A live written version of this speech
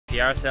The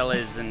RSL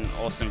is an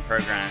awesome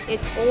program.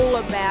 It's all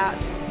about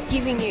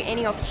giving you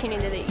any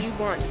opportunity that you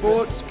want.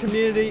 Sports,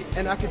 community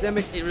and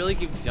academic. It really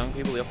gives young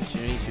people the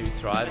opportunity to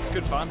thrive. It's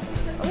good fun.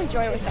 I'm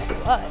enjoying myself a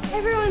lot.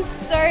 Everyone's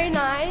so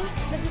nice.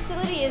 The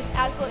facility is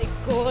absolutely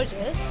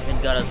gorgeous.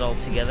 It got us all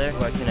together,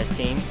 working a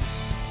team.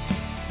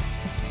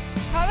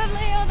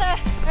 Probably all the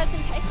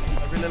presentations.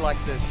 I really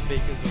like the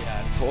speakers we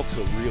had. Talks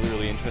were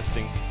really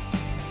interesting.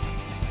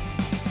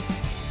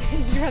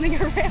 Running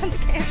around the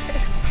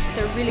campus. It's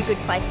a really good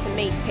place to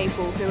meet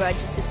people who are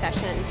just as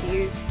passionate as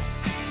you.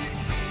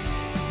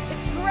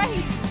 It's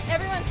great.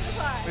 Everyone should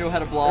apply. We all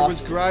had a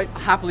blast. It was great.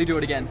 Happily do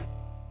it again.